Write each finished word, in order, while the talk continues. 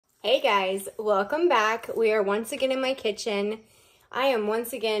Hey guys, welcome back. We are once again in my kitchen. I am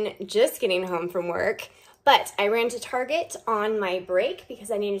once again just getting home from work, but I ran to Target on my break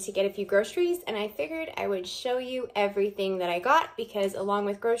because I needed to get a few groceries, and I figured I would show you everything that I got because along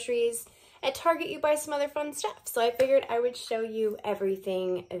with groceries, at Target you buy some other fun stuff. So I figured I would show you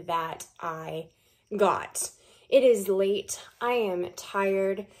everything that I got. It is late. I am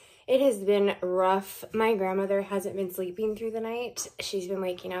tired. It has been rough. My grandmother hasn't been sleeping through the night. She's been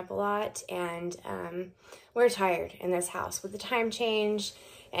waking up a lot, and we're tired in this house with the time change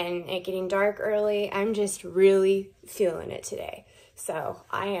and it getting dark early. I'm just really feeling it today. So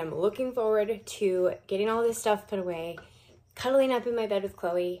I am looking forward to getting all this stuff put away, cuddling up in my bed with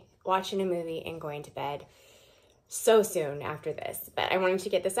Chloe, watching a movie, and going to bed so soon after this. But I wanted to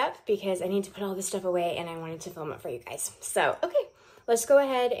get this up because I need to put all this stuff away and I wanted to film it for you guys. So, okay. Let's go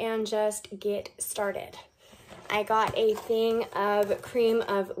ahead and just get started. I got a thing of cream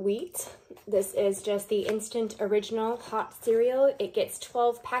of wheat. This is just the instant original hot cereal. It gets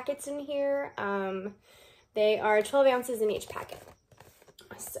 12 packets in here. They are 12 ounces in each packet.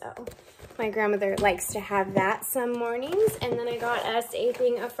 So my grandmother likes to have that some mornings. And then I got us a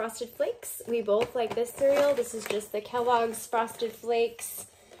thing of Frosted Flakes. We both like this cereal. This is just the Kellogg's Frosted Flakes.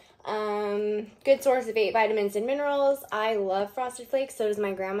 Good source of 8 vitamins and minerals. I love Frosted Flakes, so does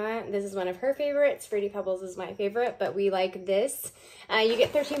my grandma. This is one of her favorites. Fruity Pebbles is my favorite, but we like this. You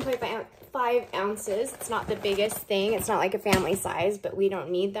get 13.5 ounces. It's not the biggest thing. It's not like a family size, but we don't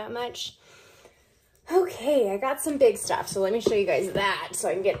need that much. Okay, I got some big stuff, so let me show you guys that so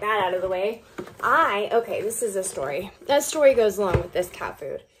I can get that out of the way. Okay, this is a story. That story goes along with this cat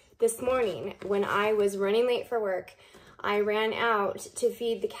food. This morning, when I was running late for work, I ran out to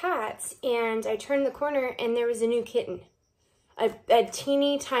feed the cats, and I turned the corner, and there was a new kitten. A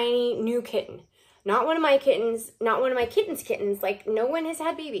teeny tiny new kitten. Not one of my kittens, not one of my kitten's kittens. Like, no one has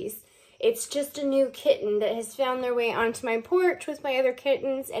had babies. It's just a new kitten that has found their way onto my porch with my other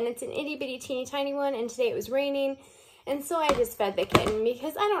kittens, and it's an itty bitty teeny tiny one, and today it was raining. And so I just fed the kitten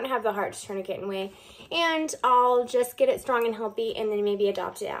because I don't have the heart to turn a kitten away. And I'll just get it strong and healthy and then maybe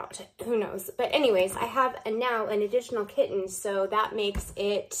adopt it out. Who knows? But anyways, I have now an additional kitten, so that makes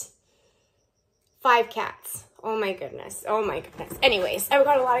it 5 cats. Oh my goodness. Oh my goodness. Anyways, I've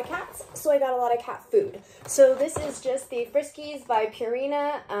got a lot of cats, so I got a lot of cat food. So this is just the Friskies by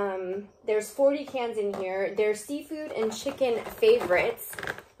Purina. There's 40 cans in here. They're seafood and chicken favorites.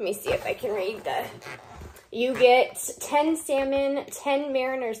 Let me see if I can read the... You get 10 salmon, 10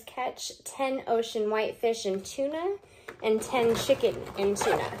 mariner's catch, 10 ocean whitefish and tuna, and 10 chicken and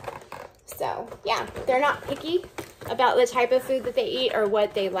tuna. So, yeah, they're not picky about the type of food that they eat or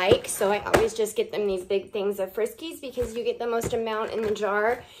what they like. So I always just get them these big things of Friskies because you get the most amount in the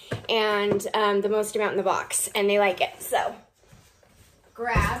jar and the most amount in the box. And they like it. So,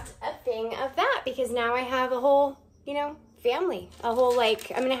 grabbed a thing of that because now I have a whole, you know, family. A whole,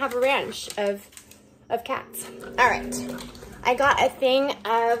 like, I'm going to have a ranch of cats. All right, I got a thing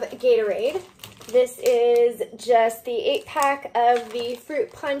of Gatorade. This is just the 8-pack of the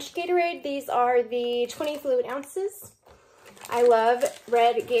fruit punch Gatorade. These are the 20 fluid ounces. I love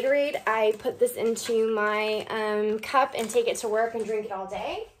red Gatorade. I put this into my cup and take it to work and drink it all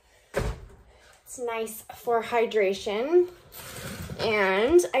day. It's nice for hydration.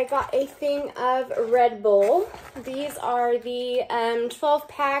 And I got a thing of Red Bull. These are the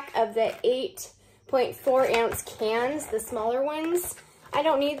 12-pack of the 8.4 ounce cans, the smaller ones. I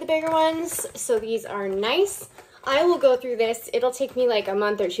don't need the bigger ones, so these are nice. I will go through this. It'll take me like a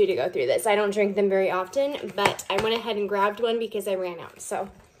month or 2 to go through this. I don't drink them very often, but I went ahead and grabbed one because I ran out. So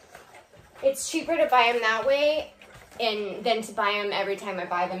it's cheaper to buy them that way than to buy them every time I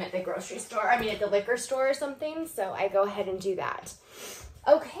buy them at the grocery store. I mean, at the liquor store or something. So I go ahead and do that.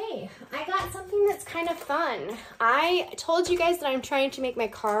 Okay, I got something that's kind of fun. I told you guys that I'm trying to make my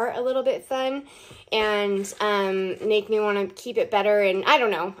car a little bit fun and make me want to keep it better. And I don't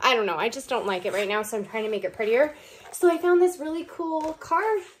know. I just don't like it right now, so I'm trying to make it prettier. So I found this really cool car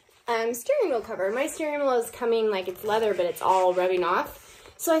steering wheel cover. My steering wheel is coming like it's leather, but it's all rubbing off.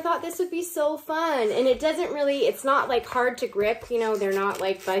 So I thought this would be so fun. And it doesn't really, it's not like hard to grip. You know, they're not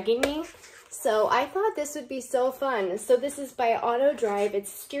like bugging me. So I thought this would be so fun. So this is by Auto Drive.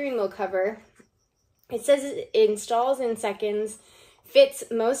 It's a steering wheel cover. It says it installs in seconds, fits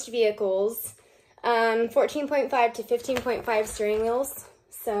most vehicles, 14.5 to 15.5 steering wheels.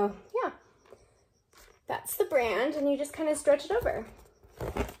 So yeah, that's the brand, and you just kind of stretch it over.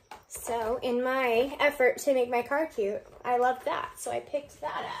 So in my effort to make my car cute, I loved that. So I picked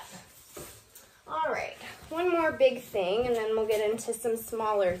that up. All right, one more big thing, and then we'll get into some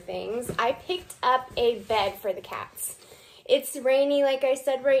smaller things. I picked up a bed for the cats. It's rainy, like I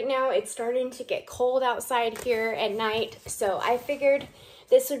said, right now. It's starting to get cold outside here at night, so I figured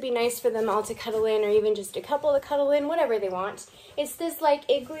this would be nice for them all to cuddle in, or even just a couple to cuddle in, whatever they want. It's this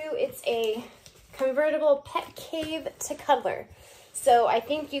like igloo. It's a convertible pet cave to cuddler. So I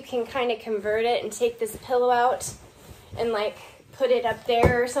think you can kind of convert it and take this pillow out and like put it up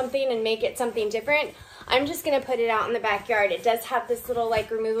there or something and make it something different. I'm just gonna put it out in the backyard. It does have this little like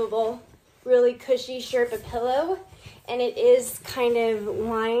removable, really cushy Sherpa pillow, and it is kind of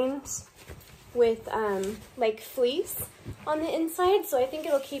lined with like fleece on the inside, so I think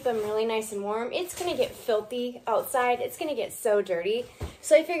it'll keep them really nice and warm. It's gonna get filthy outside. It's gonna get so dirty,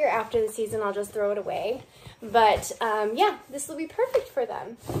 so I figure after the season I'll just throw it away. But yeah, this will be perfect for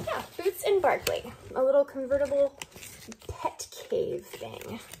them. Yeah, Boots and Barkley, a little convertible pet cave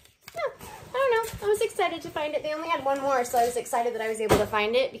thing. Yeah, I don't know. I was excited to find it. They only had one more, so I was excited that I was able to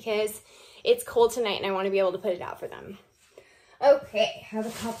find it because it's cold tonight and I want to be able to put it out for them. Okay, I have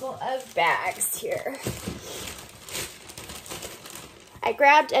a couple of bags here. I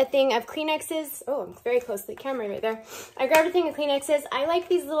grabbed a thing of Kleenexes. Oh, I'm very close to the camera right there. I grabbed a thing of Kleenexes. I like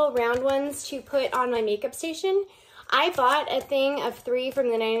these little round ones to put on my makeup station. I bought a thing of 3 from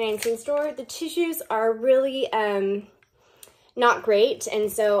the 99-cent store. The tissues are really not great,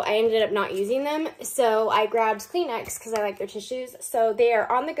 and so I ended up not using them. So I grabbed Kleenex because I like their tissues. So they are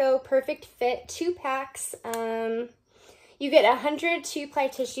on the go, perfect fit, 2 packs. You get 100 2-ply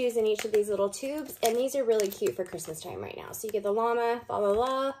tissues in each of these little tubes, and these are really cute for Christmas time right now. So you get the llama, la la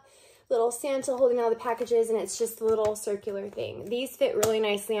la, little Santa holding all the packages, and it's just a little circular thing. These fit really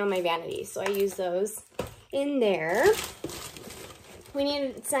nicely on my vanity, so I use those in there. We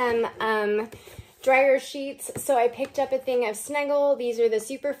needed some dryer sheets, so I picked up a thing of Snuggle. These are the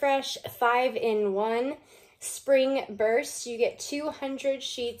Super Fresh 5-in-1 Spring Burst. You get 200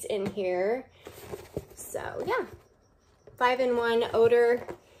 sheets in here. So yeah. 5-in-1 odor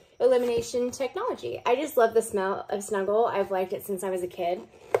elimination technology. I just love the smell of Snuggle. I've liked it since I was a kid.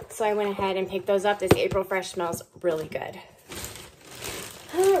 So I went ahead and picked those up. This April Fresh smells really good.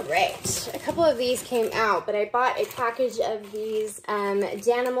 All right, a couple of these came out, but I bought a package of these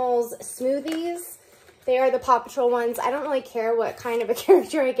Danimals smoothies. They are the Paw Patrol ones. I don't really care what kind of a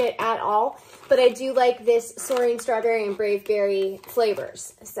character I get at all, but I do like this Soaring Strawberry and Brave Berry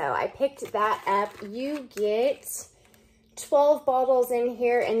flavors. So I picked that up. You get 12 bottles in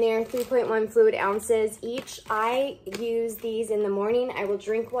here, and they're 3.1 fluid ounces each. I use these in the morning. I will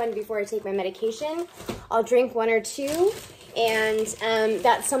drink one before I take my medication. I'll drink 1 or 2, and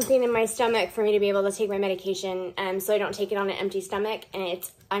that's something in my stomach for me to be able to take my medication, so I don't take it on an empty stomach. And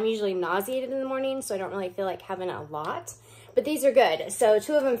I'm usually nauseated in the morning, so I don't really feel like having a lot. But these are good. So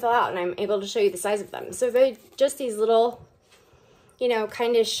 2 of them fell out, and I'm able to show you the size of them. So they're just these little, you know,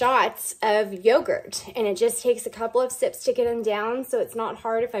 kind of shots of yogurt, and it just takes a couple of sips to get them down, so it's not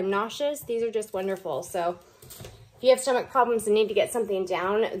hard if I'm nauseous. These are just wonderful. So if you have stomach problems and need to get something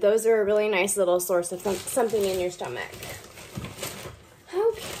down, those are a really nice little source of something in your stomach.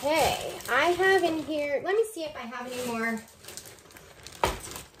 Okay, I have in here, let me see if I have any more.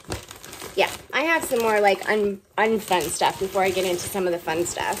 Yeah, I have some more like unfun stuff before I get into some of the fun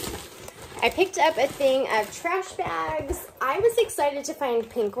stuff. I picked up a thing of trash bags. I was excited to find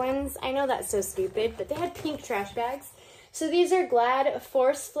pink ones. I know that's so stupid, but they had pink trash bags. So these are Glad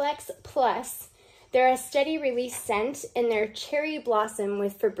Force Flex Plus. They're a steady release scent, and they're cherry blossom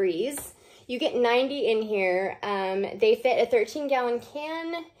with Febreze. You get 90 in here. They fit a 13-gallon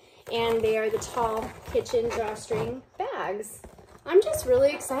can, and they are the tall kitchen drawstring bags. I'm just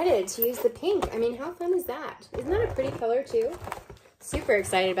really excited to use the pink. I mean, how fun is that? Isn't that a pretty color too? Super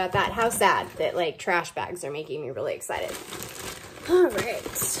excited about that. How sad that like trash bags are making me really excited. All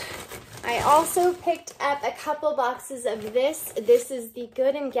right. I also picked up a couple boxes of this. This is the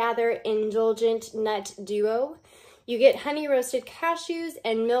Good & Gather Indulgent Nut Duo. You get honey roasted cashews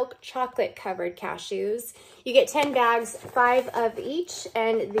and milk chocolate covered cashews. You get 10 bags, 5 of each,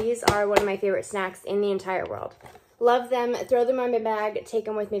 and these are one of my favorite snacks in the entire world. Love them, throw them on my bag, take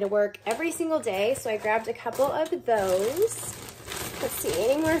them with me to work every single day. So I grabbed a couple of those. Let's see,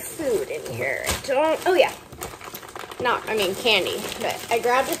 any more food in here? Oh yeah, candy. But I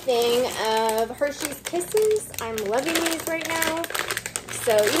grabbed a thing of Hershey's Kisses. I'm loving these right now.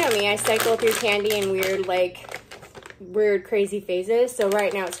 So, you know me, I cycle through candy in weird, crazy phases. So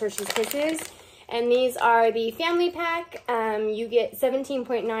right now it's Hershey's Kisses. And these are the family pack. You get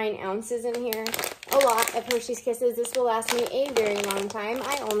 17.9 ounces in here. A lot of Hershey's Kisses. This will last me a very long time.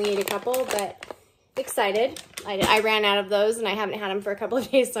 I only ate a couple, but excited. I ran out of those, and I haven't had them for a couple of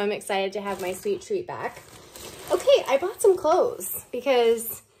days, so I'm excited to have my sweet treat back. Okay, I bought some clothes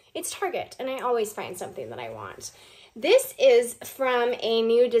because it's Target, and I always find something that I want. This is from a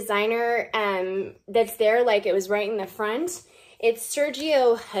new designer that's there, like it was right in the front. It's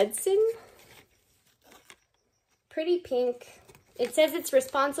Sergio Hudson. Pretty pink. It says it's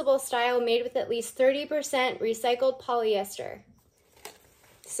responsible style made with at least 30% recycled polyester.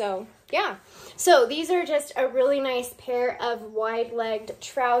 So, yeah. So, these are just a really nice pair of wide-legged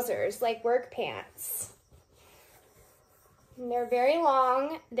trousers, like work pants. And they're very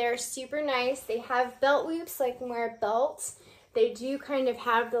long. They're super nice. They have belt loops, so I can wear belts. They do kind of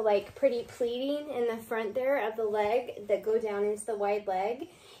have the, like, pretty pleating in the front there of the leg that go down into the wide leg.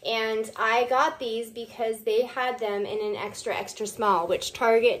 And I got these because they had them in an extra, extra small, which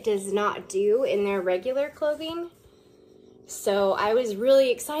Target does not do in their regular clothing. So I was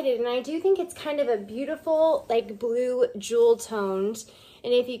really excited, and I do think it's kind of a beautiful, like, blue jewel toned.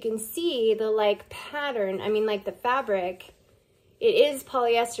 And if you can see the, like, pattern, I mean, like, the fabric, it is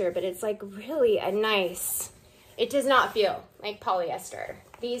polyester, but it's, like, really a nice, it does not feel like polyester.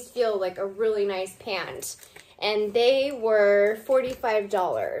 These feel like a really nice pant. And they were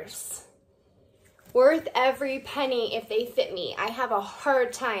 $45. Worth every penny if they fit me. I have a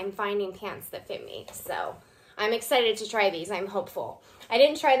hard time finding pants that fit me, so I'm excited to try these. I'm hopeful. I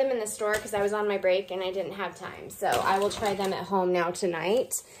didn't try them in the store because I was on my break and I didn't have time. So I will try them at home now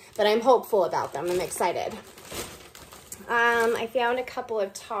tonight. But I'm hopeful about them. I'm excited. I found a couple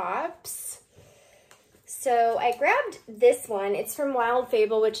of tops. So I grabbed this one. It's from Wild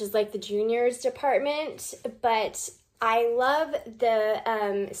Fable, which is like the juniors department. But I love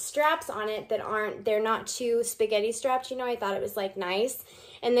the straps on it that they're not too spaghetti strapped. You know, I thought it was like nice.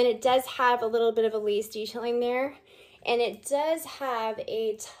 And then it does have a little bit of a lace detailing there. And it does have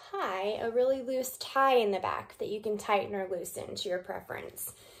a tie, a really loose tie in the back that you can tighten or loosen to your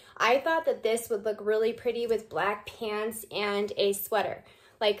preference. I thought that this would look really pretty with black pants and a sweater.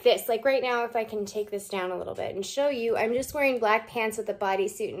 Like this. Like right now, if I can take this down a little bit and show you, I'm just wearing black pants with a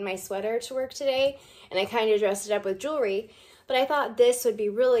bodysuit and my sweater to work today. And I kind of dressed it up with jewelry. But I thought this would be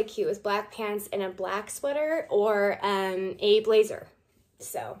really cute with black pants and a black sweater or a blazer.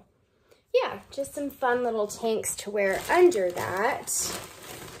 So, yeah, just some fun little tanks to wear under that.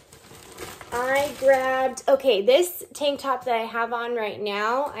 I grabbed, okay, this tank top that I have on right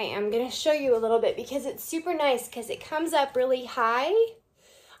now, I am going to show you a little bit because it's super nice because it comes up really high.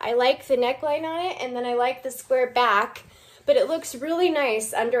 I like the neckline on it, and then I like the square back, but it looks really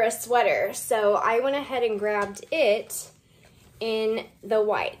nice under a sweater. So I went ahead and grabbed it in the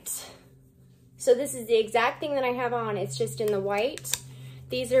white. So this is the exact thing that I have on. It's just in the white.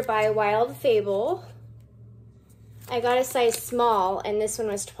 These are by Wild Fable. I got a size small, and this one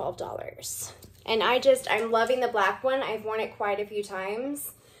was $12. And I'm loving the black one. I've worn it quite a few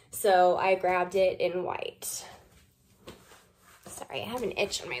times, so I grabbed it in white. Sorry, I have an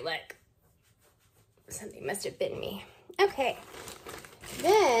itch on my leg. Something must have bitten me. Okay.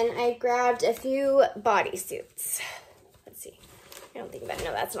 Then I grabbed a few bodysuits. Let's see. I don't think that,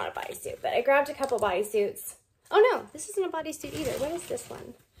 no, that's not a bodysuit, but I grabbed a couple bodysuits. Oh no, this isn't a bodysuit either. What is this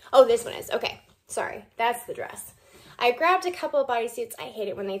one? Oh, this one is. Okay, sorry. That's the dress. I grabbed a couple of bodysuits. I hate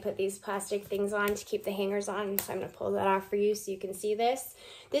it when they put these plastic things on to keep the hangers on, so I'm going to pull that off for you so you can see this.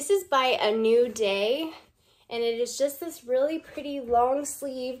 This is by A New Day, and it is just this really pretty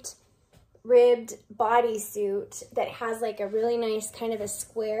long-sleeved ribbed bodysuit that has like a really nice kind of a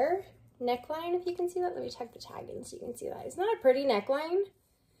square neckline, if you can see that. Let me tuck the tag in so you can see that. It's not a pretty neckline.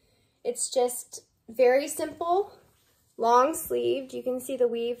 It's just very simple, long sleeved. You can see the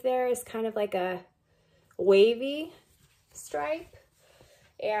weave there is kind of like a wavy stripe.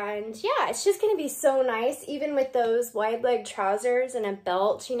 And yeah, it's just going to be so nice, even with those wide leg trousers and a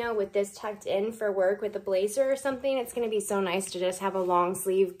belt, you know, with this tucked in for work with a blazer or something. It's going to be so nice to just have a long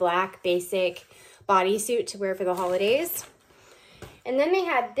sleeve black basic bodysuit to wear for the holidays. And then they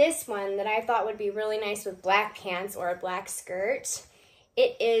had this one that I thought would be really nice with black pants or a black skirt.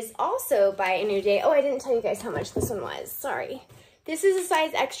 It is also by A New Day. Oh, I didn't tell you guys how much this one was. Sorry. This is a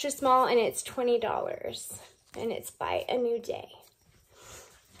size extra small, and it's $20. And it's by A New Day.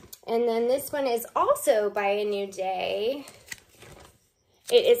 And then this one is also by A New Day.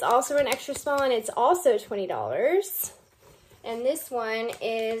 It is also an extra small, and it's also $20. And this one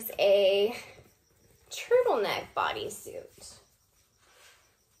is a turtleneck bodysuit.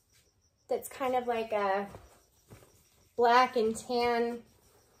 That's kind of like a black and tan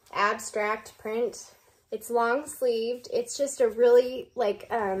abstract print. It's long sleeved. It's just a really like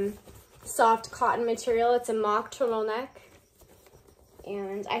soft cotton material. It's a mock turtleneck.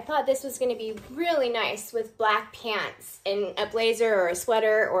 And I thought this was going to be really nice with black pants and a blazer or a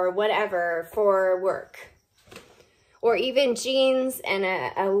sweater or whatever for work. Or even jeans and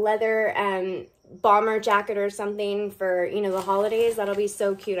a leather bomber jacket or something for, you know, the holidays. That'll be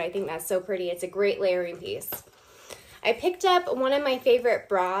so cute. I think that's so pretty. It's a great layering piece. I picked up one of my favorite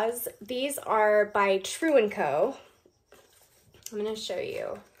bras. These are by True & Co. I'm going to show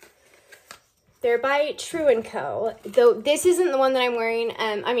you. They're by True & Co. Though this isn't the one that I'm wearing.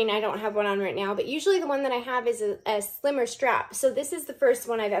 I mean, I don't have one on right now, but usually the one that I have is a slimmer strap. So this is the first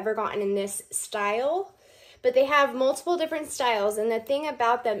one I've ever gotten in this style. But they have multiple different styles, and the thing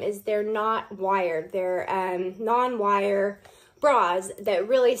about them is they're not wired. They're non-wire bras that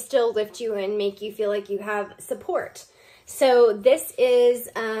really still lift you and make you feel like you have support. So this is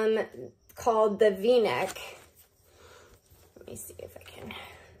called the V-neck. Let me see if I can.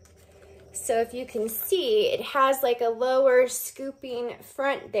 So if you can see, it has like a lower scooping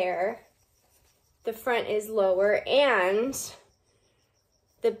front there. The front is lower, and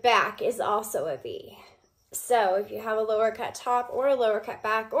the back is also a V. So if you have a lower cut top or a lower cut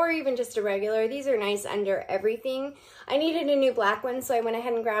back or even just a regular, these are nice under everything. I needed a new black one, so I went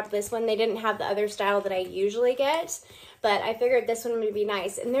ahead and grabbed this one. They didn't have the other style that I usually get, but I figured this one would be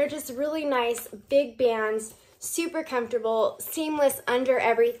nice. And they're just really nice, big bands, super comfortable, seamless under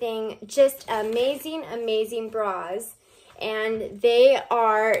everything, just amazing, amazing bras. And they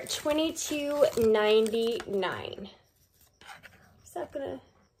are $22.99. Is that gonna...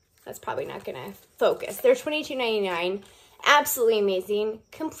 That's probably not gonna focus. They're $22.99. Absolutely amazing.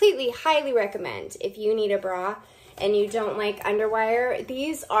 Completely, highly recommend if you need a bra and you don't like underwire.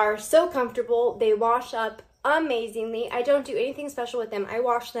 These are so comfortable. They wash up amazingly. I don't do anything special with them. I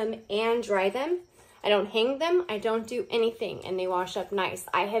wash them and dry them. I don't hang them. I don't do anything, and they wash up nice.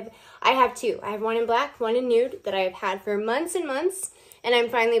 I have two. I have one in black, one in nude that I have had for months and months, and I'm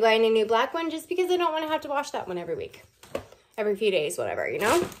finally buying a new black one just because I don't want to have to wash that one every week. Every few days, whatever, you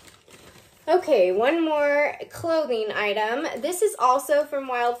know? Okay, one more clothing item. This is also from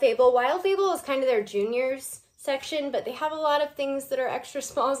Wild Fable. Wild Fable is kind of their juniors section, but they have a lot of things that are extra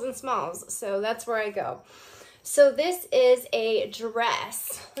smalls and smalls, so that's where I go. So this is a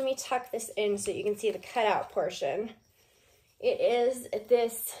dress. Let me tuck this in so you can see the cutout portion. It is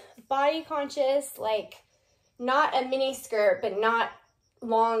this body conscious, like not a mini skirt, but not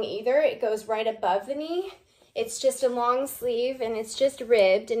long either. It goes right above the knee. It's just a long sleeve, and it's just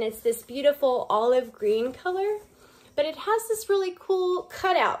ribbed, and it's this beautiful olive green color, but it has this really cool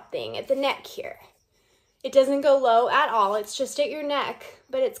cutout thing at the neck here. It doesn't go low at all. It's just at your neck,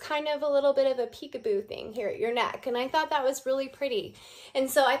 but it's kind of a little bit of a peekaboo thing here at your neck, and I thought that was really pretty. And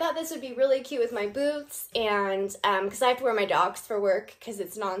so I thought this would be really cute with my boots, and because I have to wear my Docs for work because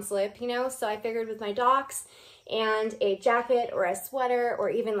it's non-slip, you know, so I figured with my Docs and a jacket or a sweater or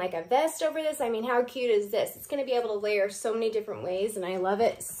even like a vest over this. I mean, how cute is this? It's going to be able to layer so many different ways, and I love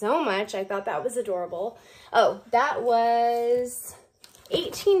it so much. I thought that was adorable. Oh, that was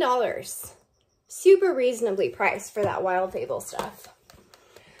 $18. Super reasonably priced for that Wild Fable stuff.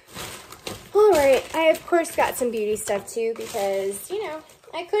 All right, I of course got some beauty stuff too because, you know,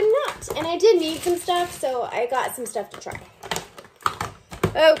 I could not. And I did need some stuff, so I got some stuff to try.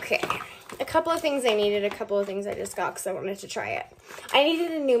 Okay. A couple of things I needed, a couple of things I just got because I wanted to try it. I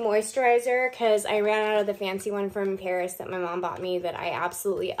needed a new moisturizer because I ran out of the fancy one from Paris that my mom bought me that I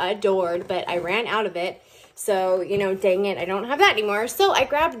absolutely adored, but I ran out of it. So, you know, dang it, I don't have that anymore. So I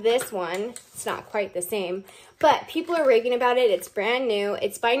grabbed this one. It's not quite the same, but people are raving about it. It's brand new.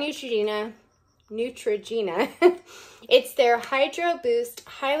 It's by Neutrogena. It's their Hydro Boost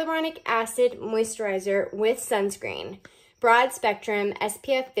Hyaluronic Acid Moisturizer with Sunscreen. Broad spectrum,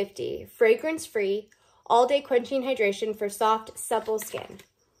 SPF 50, fragrance-free, all-day quenching hydration for soft, supple skin.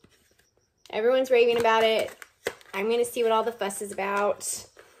 Everyone's raving about it. I'm going to see what all the fuss is about.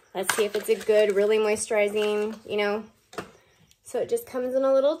 Let's see if it's a good, really moisturizing, you know. So it just comes in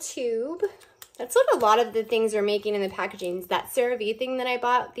a little tube. That's what a lot of the things are making in the packaging. That CeraVe thing that I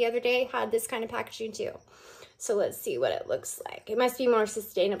bought the other day had this kind of packaging too. So let's see what it looks like. It must be more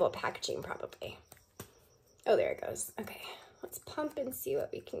sustainable packaging probably. Oh, there it goes. Okay, let's pump and see what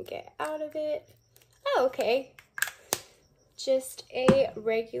we can get out of it. Oh, okay. Just a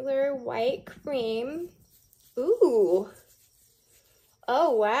regular white cream. Ooh.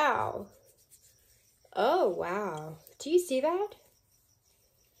 Oh, wow. Oh, wow. Do you see that?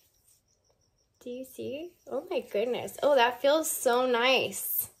 Do you see? Oh my goodness. Oh, that feels so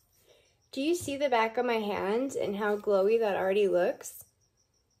nice. Do you see the back of my hand and how glowy that already looks?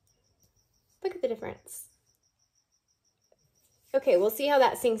 Look at the difference. Okay, we'll see how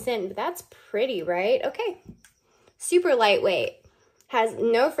that sinks in, but that's pretty, right? Okay. Super lightweight. Has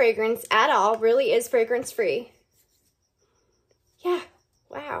no fragrance at all. Really is fragrance-free. Yeah.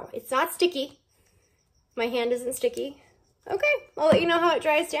 Wow. It's not sticky. My hand isn't sticky. Okay, I'll let you know how it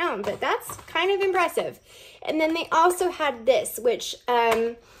dries down, but that's kind of impressive. And then they also had this, which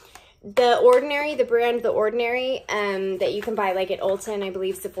The Ordinary, the brand The Ordinary, that you can buy like at Ulta and I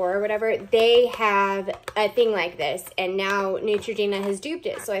believe Sephora or whatever, they have a thing like this, and now Neutrogena has duped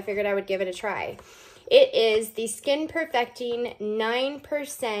it, so I figured I would give it a try. It is the Skin Perfecting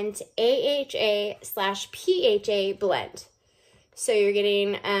 9% AHA/PHA blend. So you're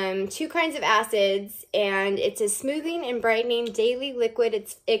getting 2 kinds of acids, and it's a smoothing and brightening daily liquid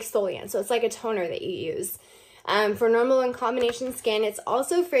exfoliant. So it's like a toner that you use. For normal and combination skin, it's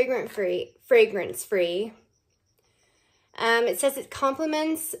also fragrance-free. It says it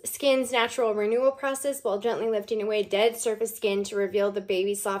complements skin's natural renewal process while gently lifting away dead surface skin to reveal the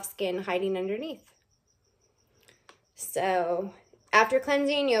baby soft skin hiding underneath. So after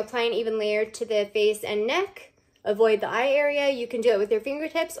cleansing, you apply an even layer to the face and neck. Avoid the eye area. You can do it with your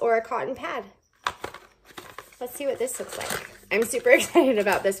fingertips or a cotton pad. Let's see what this looks like. I'm super excited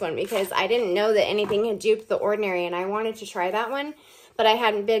about this one because I didn't know that anything had duped The Ordinary, and I wanted to try that one, but I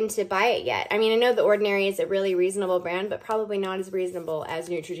hadn't been to buy it yet. I mean, I know The Ordinary is a really reasonable brand, but probably not as reasonable as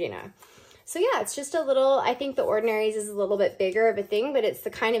Neutrogena. So yeah, it's just a little, I think The Ordinary's is a little bit bigger of a thing, but it's the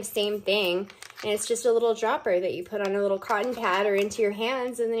kind of same thing. And it's just a little dropper that you put on a little cotton pad or into your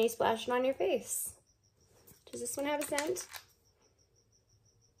hands, and then you splash it on your face. Does this one have a scent?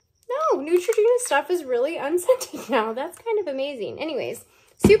 No, Neutrogena stuff is really unscented now. That's kind of amazing. Anyways,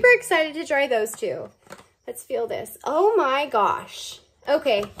 super excited to try those two. Let's feel this. Oh my gosh.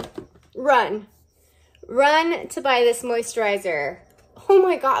 Okay, run. Run to buy this moisturizer. Oh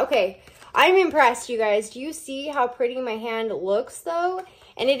my God, okay. I'm impressed, you guys. Do you see how pretty my hand looks, though?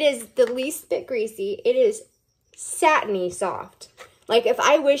 And it is the least bit greasy. It is satiny soft. Like, if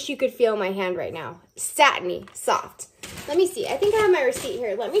I wish you could feel my hand right now. Satiny soft. Let me see. I think I have my receipt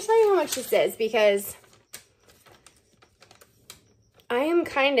here. Let me tell you how much this is, because I am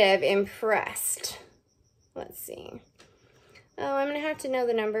kind of impressed. Let's see. Oh, I'm going to have to know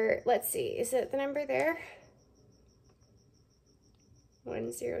the number. Let's see. Is it the number there?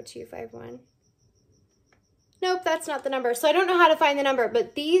 10251. Nope, that's not the number. So I don't know how to find the number,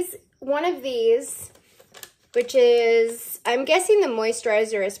 but one of these, which is, I'm guessing the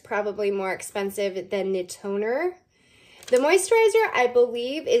moisturizer is probably more expensive than the toner. The moisturizer, I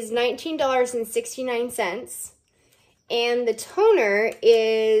believe, is $19.69, and the toner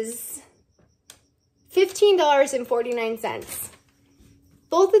is $15.49.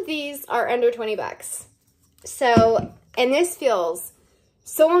 Both of these are under 20 bucks. So, and this feels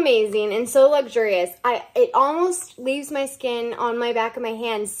so amazing and so luxurious. It almost leaves my skin on my back of my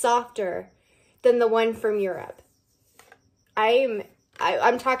hand softer than the one from Europe. I'm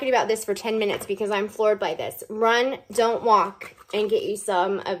talking about this for 10 minutes because I'm floored by this. Run, don't walk, and get you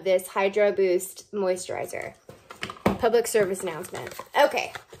some of this Hydro Boost moisturizer. Public service announcement.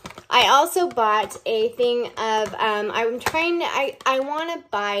 Okay. I also bought a thing of, I want to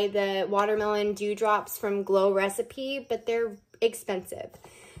buy the watermelon dewdrops from Glow Recipe, but they're expensive.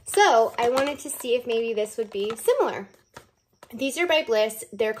 So I wanted to see if maybe this would be similar. These are by Bliss.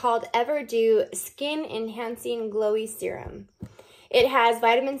 They're called Everdew Skin Enhancing Glowy Serum. It has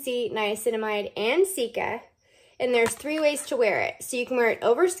vitamin C, niacinamide, and cica, and there's 3 ways to wear it. So you can wear it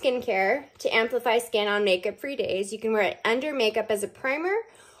over skincare to amplify skin on makeup-free days. You can wear it under makeup as a primer,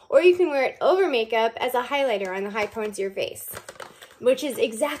 or you can wear it over makeup as a highlighter on the high points of your face, which is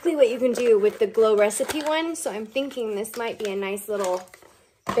exactly what you can do with the Glow Recipe one. So I'm thinking this might be a nice little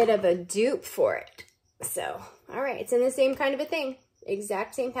bit of a dupe for it. So, all right, it's in the same kind of a thing.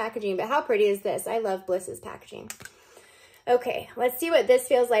 Exact same packaging, but how pretty is this? I love Bliss's packaging. Okay, let's see what this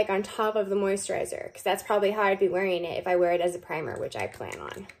feels like on top of the moisturizer, because that's probably how I'd be wearing it if I wear it as a primer, which I plan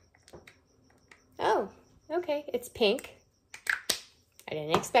on. Oh, okay, it's pink. I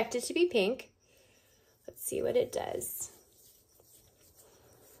didn't expect it to be pink. Let's see what it does.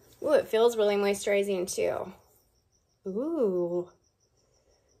 Ooh, it feels really moisturizing too. Ooh.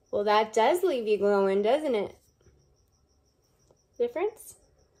 Well, that does leave you glowing, doesn't it? Difference?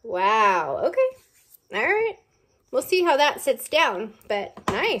 Wow, okay. All right. We'll see how that sits down, but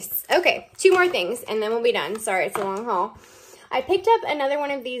nice. Okay, 2 more things, and then we'll be done. Sorry, it's a long haul. I picked up another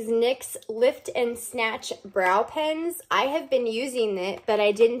one of these NYX Lift and Snatch brow pens. I have been using it, but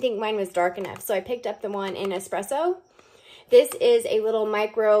I didn't think mine was dark enough, so I picked up the one in espresso. This is a little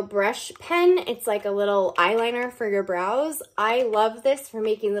micro brush pen. It's like a little eyeliner for your brows. I love this for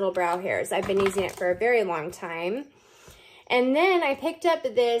making little brow hairs. I've been using it for a very long time. And then I picked up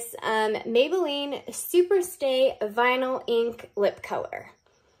this Maybelline Superstay Vinyl Ink Lip Color.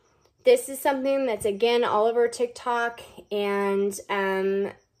 This is something that's, again, all over TikTok and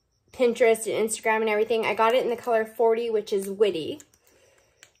Pinterest and Instagram and everything. I got it in the color 40, which is Witty.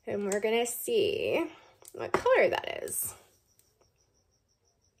 And we're gonna see what color that is.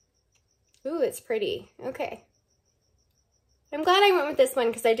 Ooh, it's pretty. Okay. I'm glad I went with this one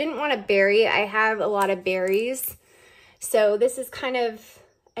because I didn't want a berry. I have a lot of berries. So this is kind of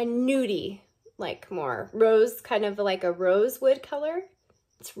a nudie, like more rose, kind of like a rosewood color.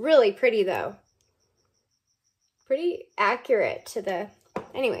 It's really pretty though. Pretty accurate to the,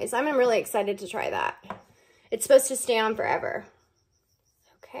 anyways, I'm really excited to try that. It's supposed to stay on forever.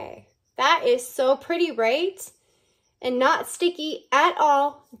 Okay, that is so pretty, right? And not sticky at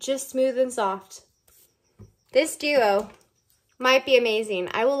all, just smooth and soft. This duo might be amazing.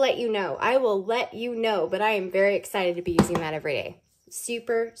 I will let you know. I will let you know, but I am very excited to be using that every day.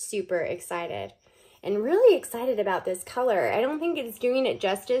 Super, super excited. And really excited about this color. I don't think it's doing it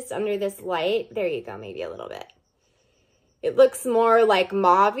justice under this light. There you go, maybe a little bit. It looks more like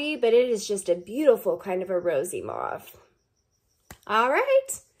mauve-y, but it is just a beautiful kind of a rosy mauve. All right.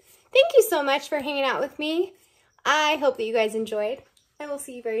 Thank you so much for hanging out with me. I hope that you guys enjoyed. I will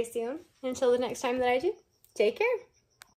see you very soon. Until the next time that I do, take care.